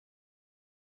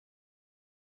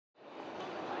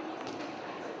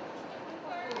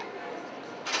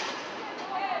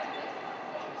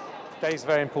Today's a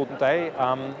very important day.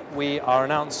 We are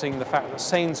announcing the fact that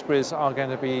Sainsbury's are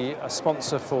going to be a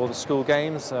sponsor for the school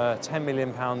games, a £10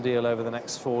 million deal over the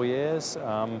next 4 years.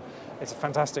 It's a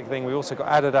fantastic thing. We've also got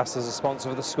Adidas as a sponsor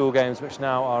for the school games, which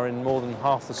now are in more than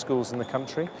half the schools in the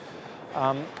country.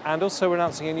 And also we're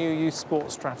announcing a new youth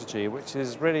sports strategy, which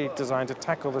is really designed to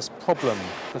tackle this problem,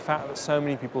 the fact that so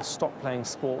many people stop playing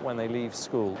sport when they leave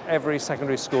school. Every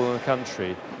secondary school in the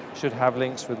country should have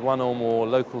links with one or more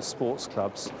local sports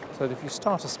clubs, so that if you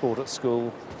start a sport at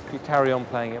school, you carry on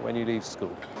playing it when you leave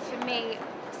school. For me,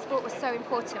 sport was so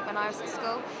important when I was at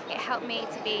school. It helped me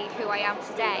to be who I am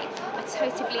today. I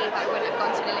totally believe I wouldn't have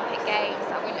gone to an Olympic Games,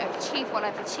 I wouldn't have achieved what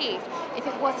I've achieved if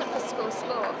it wasn't for school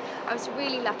sport. I was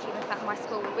really lucky in the fact my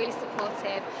school were really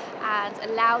supportive and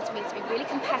allowed me to be really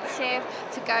competitive,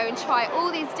 to go and try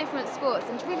all these different sports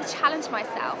and to really challenge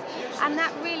myself. And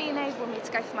that really enabled me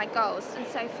to go for my goals. And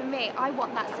so for me, I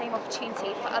want that same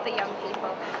opportunity for other young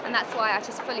people. And that's why I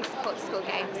just fully support the school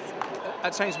games.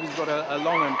 At Sainsbury's we've got a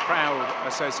long and proud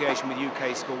association with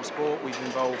UK school sport. We've been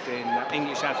involved in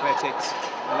English athletics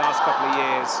the last couple of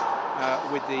years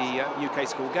with the UK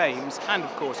school games, and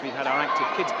of course we've had our active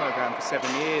kids programme for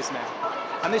 7 years now.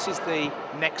 And this is the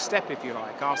next step, if you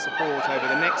like, our support over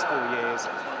the next 4 years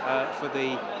for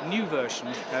the new version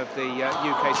of the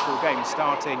UK school games,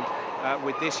 starting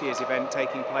with this year's event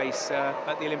taking place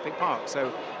at the Olympic Park.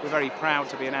 So we're very proud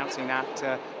to be announcing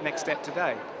that next step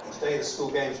today. Today the School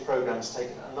Games programme has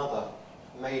taken another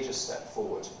major step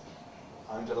forward.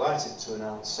 I'm delighted to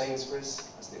announce Sainsbury's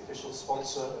as the official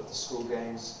sponsor of the School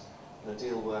Games and a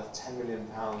deal worth £10 million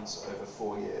over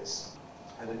 4 years,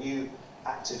 and a new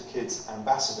Active Kids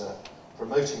ambassador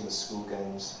promoting the School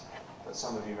Games that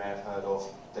some of you may have heard of,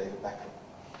 David Beckham.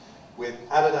 With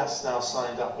Adidas now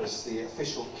signed up as the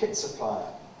official kit supplier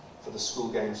for the School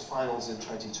Games finals in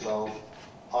 2012,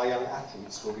 our young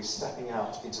athletes will be stepping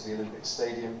out into the Olympic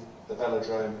Stadium, the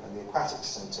Velodrome and the Aquatics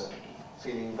Centre,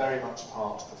 feeling very much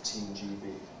part of Team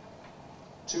GB.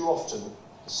 Too often,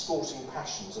 the sporting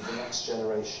passions of the next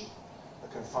generation are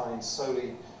confined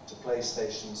solely to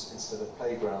playstations instead of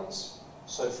playgrounds,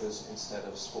 sofas instead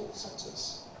of sports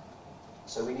centres.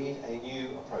 So we need a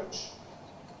new approach,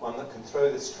 one that can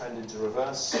throw this trend into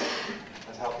reverse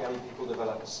and help young people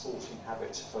develop a sporting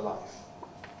habit for life.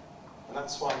 And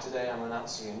that's why today I'm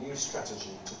announcing a new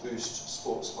strategy to boost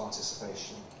sports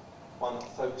participation, one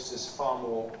that focuses far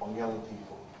more on young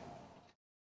people.